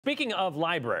Speaking of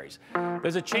libraries,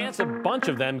 there's a chance a bunch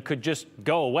of them could just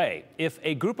go away if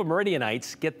a group of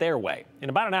Meridianites get their way. In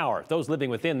about an hour, those living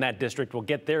within that district will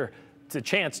get the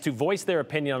chance to voice their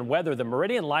opinion on whether the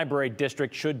Meridian Library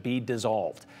District should be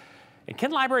dissolved. And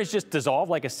can libraries just dissolve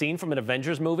like a scene from an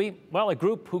Avengers movie? Well, a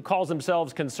group who calls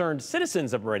themselves Concerned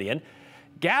Citizens of Meridian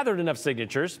gathered enough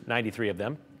signatures, 93 of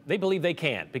them. They believe they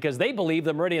can, because they believe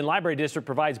the Meridian Library District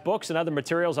provides books and other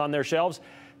materials on their shelves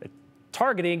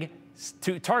targeted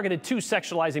to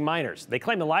sexualizing minors. They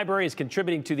claim the library is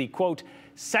contributing to the, quote,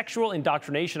 sexual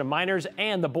indoctrination of minors,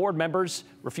 and the board members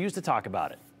refuse to talk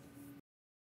about it.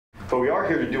 But we are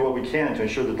here to do what we can to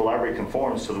ensure that the library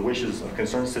conforms to the wishes of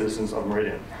concerned citizens of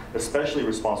Meridian, especially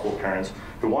responsible parents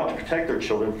who want to protect their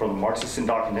children from the Marxist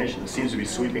indoctrination that seems to be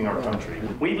sweeping our country.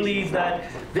 We believe that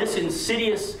this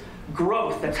insidious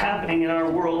growth that's happening in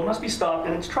our world must be stopped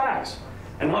in its tracks.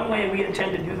 And one way we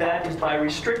intend to do that is by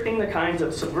restricting the kinds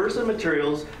of subversive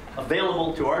materials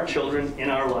available to our children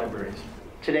in our libraries.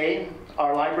 Today,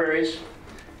 our libraries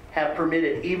have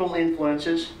permitted evil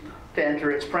influences to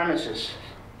enter its premises.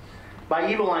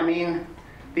 By evil, I mean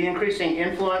the increasing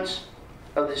influence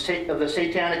of the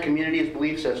satanic community's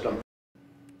belief system.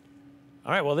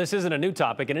 All right, well, this isn't a new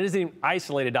topic, and it isn't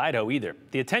isolated to Idaho either.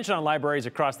 The attention on libraries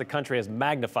across the country has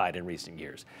magnified in recent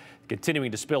years,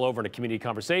 continuing to spill over into community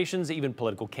conversations, even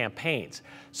political campaigns.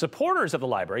 Supporters of the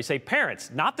library say parents,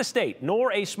 not the state,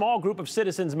 nor a small group of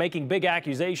citizens making big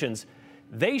accusations,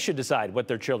 they should decide what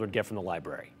their children get from the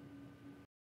library.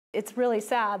 It's really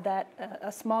sad that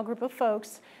a small group of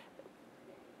folks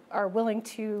are willing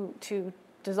to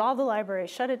dissolve the library,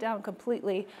 shut it down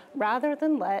completely, rather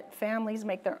than let families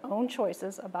make their own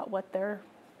choices about what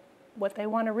they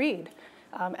want to read,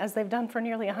 as they've done for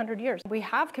nearly 100 years. We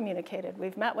have communicated,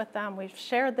 we've met with them, we've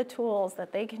shared the tools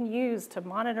that they can use to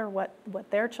monitor what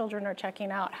their children are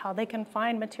checking out, how they can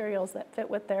find materials that fit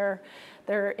with their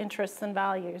interests and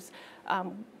values.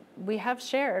 We have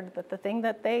shared that the thing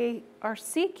that they are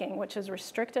seeking, which is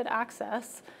restricted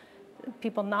access,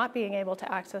 people not being able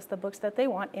to access the books that they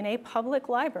want in a public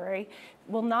library,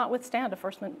 will not withstand a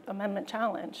First Amendment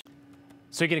challenge.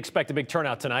 So you can expect a big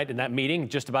turnout tonight in that meeting,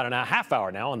 just about a half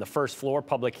hour now, on the first floor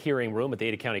public hearing room at the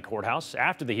Ada County Courthouse.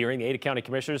 After the hearing, the Ada County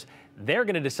Commissioners, they're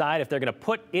going to decide if they're going to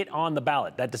put it on the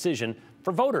ballot, that decision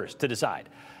for voters to decide.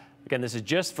 Again, this is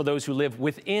just for those who live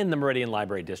within the Meridian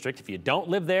Library District. If you don't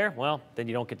live there, well, then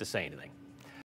you don't get to say anything.